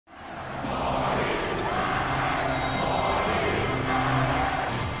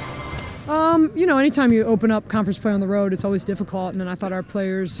You know, anytime you open up conference play on the road, it's always difficult. And then I thought our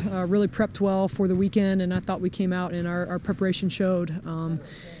players really prepped well for the weekend, and I thought we came out and our preparation showed.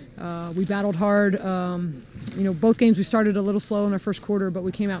 We battled hard. You know, both games we started a little slow in our first quarter, but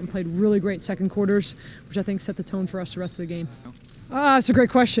we came out and played really great second quarters, which I think set the tone for us the rest of the game. That's a great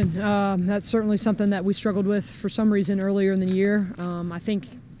question. That's certainly something that we struggled with for some reason earlier in the year. I think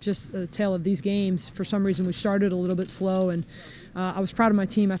just the tale of these games, for some reason we started a little bit slow, and I was proud of my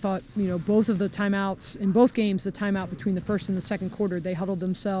team. I thought, you know, both of the timeouts in both games, the timeout between the first and the second quarter, they huddled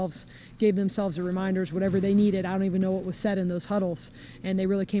themselves, gave themselves the reminders, whatever they needed. I don't even know what was said in those huddles, and they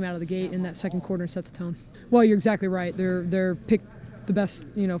really came out of the gate in that second quarter and set the tone. Well, you're exactly right. They're picked the best,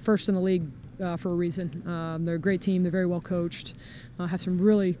 you know, first in the league for a reason. They're a great team. They're very well coached. Have some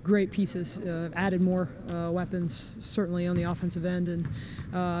really great pieces. Added more weapons, certainly on the offensive end, and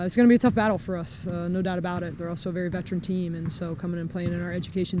it's going to be a tough battle for us, no doubt about it. They're also a very veteran team, and so coming and playing in our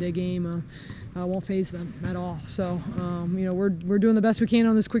Education Day game won't faze them at all. So you know, we're doing the best we can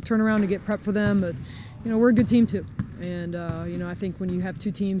on this quick turnaround to get prepped for them, but you know, we're a good team too. And you know, I think when you have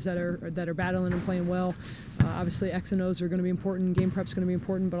two teams that are battling and playing well, obviously X and O's are going to be important. Game prep's going to be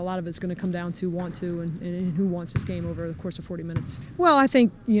important, but a lot of it's going to come down to want to and who wants this game over the course of 40 minutes. Well, I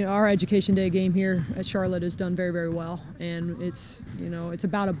think, you know, our Education Day game here at Charlotte is done very, very well, and it's, you know, it's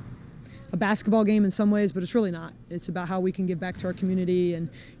about a basketball game in some ways, but it's really not. It's about how we can give back to our community, and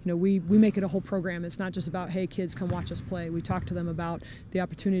you know, we make it a whole program. It's not just about, hey kids, come watch us play. We talk to them about the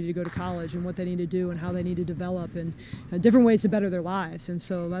opportunity to go to college and what they need to do and how they need to develop and different ways to better their lives. And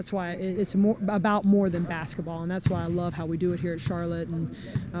so that's why it's about more than basketball, and that's why I love how we do it here at Charlotte. And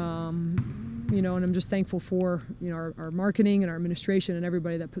you know, and I'm just thankful for, you know, our marketing and our administration and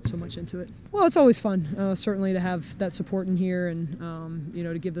everybody that puts so much into it. Well, it's always fun, certainly, to have that support in here, and you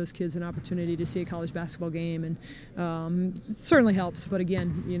know, to give those kids an opportunity to see a college basketball game, and it certainly helps. But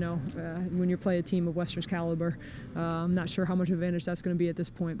again, you know, when you play a team of Western's caliber, I'm not sure how much advantage that's going to be at this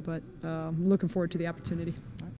point, but I'm looking forward to the opportunity.